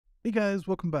Hey guys,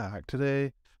 welcome back.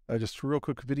 Today, just a real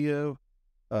quick video,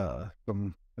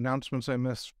 some announcements I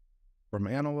missed from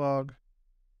Analogue.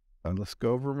 Let's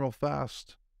go over them real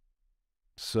fast.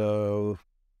 So,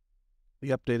 they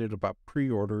updated about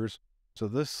pre-orders. So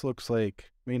this looks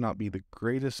like may not be the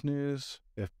greatest news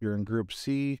if you're in Group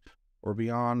C or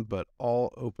beyond, but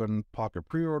all open Pocket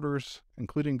pre-orders,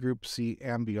 including Group C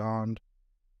and beyond,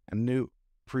 and new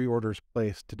pre-orders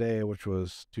placed today, which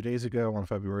was 2 days ago on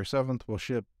February 7th, will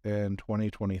ship in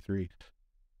 2023.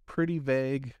 Pretty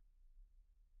vague.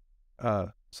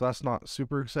 So that's not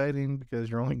super exciting because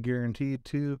you're only guaranteed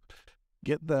to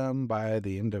get them by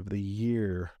the end of the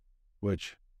year,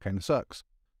 which kind of sucks.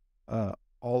 All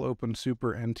open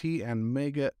Super NT and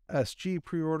Mega SG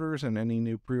pre-orders and any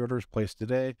new pre-orders placed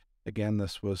today. Again,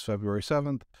 this was February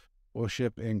 7th. Will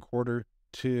ship in Q2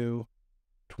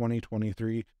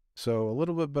 2023. So a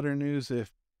little bit better news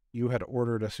if you had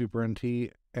ordered a Super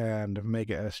NT and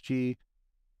Mega SG.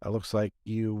 It looks like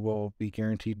you will be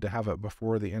guaranteed to have it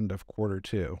before the end of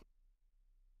Q2.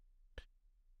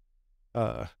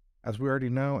 As we already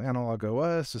know, Analogue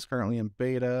OS is currently in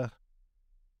beta.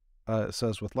 It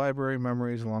says with library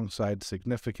memories alongside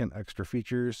significant extra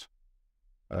features.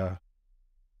 Don't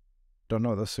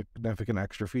know the significant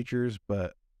extra features,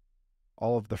 but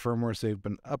all of the firmwares they've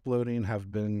been uploading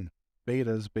have been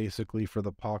betas basically for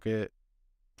the Pocket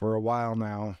for a while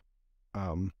now.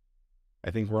 I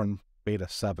think we're on beta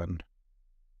 7.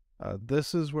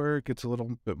 This is where it gets a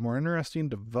little bit more interesting.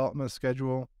 Development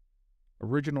schedule,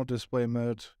 original display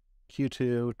modes,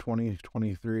 Q2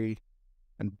 2023,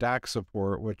 and DAC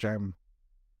support, which I'm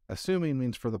assuming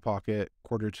means for the Pocket,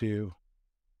 Q2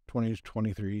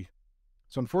 2023.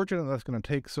 So unfortunately that's going to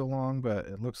take so long, but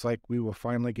it looks like we will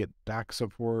finally get DAC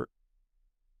support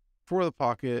for the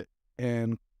Pocket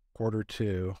in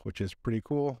Q2, which is pretty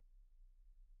cool.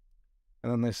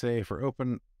 And then they say for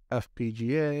Open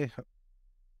FPGA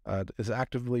is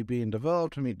actively being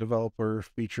developed to meet developer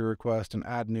feature requests and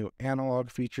add new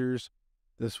analog features.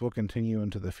 This will continue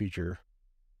into the future.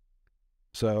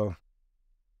 So,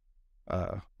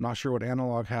 not sure what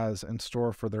Analogue has in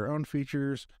store for their own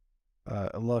features.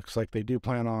 It looks like they do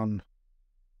plan on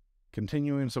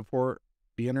continuing support.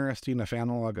 Be interesting if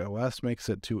Analogue OS makes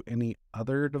it to any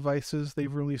other devices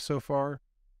they've released so far.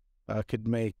 Could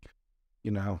make,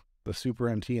 the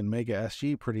Super NT and Mega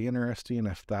SG pretty interesting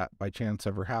if that by chance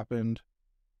ever happened.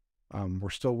 We're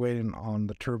still waiting on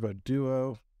the Turbo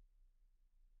Duo.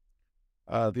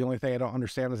 The only thing I don't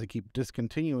understand is they keep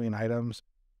discontinuing items,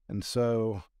 and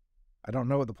so I don't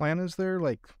know what the plan is there.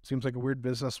 Like, seems like a weird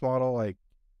business model. Like,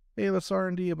 hey, let's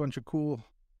R&D a bunch of cool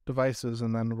devices,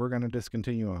 and then we're going to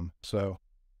discontinue them. So,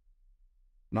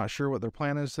 not sure what their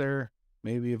plan is there.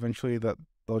 Maybe eventually that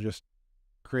they'll just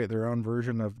create their own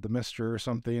version of the Mister or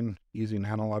something using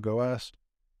Analogue OS,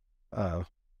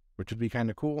 which would be kind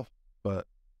of cool. But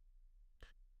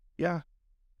yeah,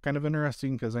 kind of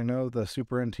interesting because I know the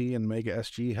Super NT and Mega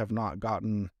SG have not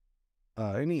gotten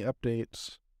any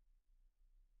updates,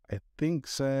 I think,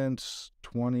 since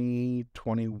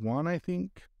 2021, I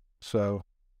think. So,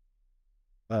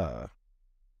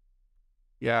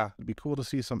 yeah, it'd be cool to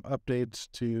see some updates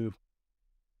to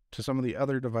some of the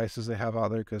other devices they have out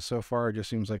there, because so far it just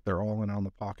seems like they're all in on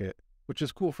the Pocket, which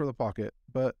is cool for the Pocket,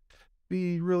 but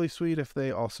be really sweet if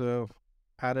they also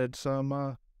added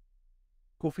some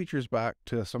cool features back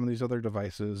to some of these other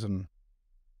devices and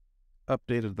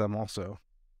updated them also.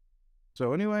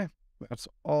 So anyway, that's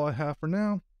all I have for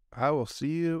now. I will see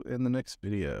you in the next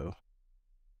video.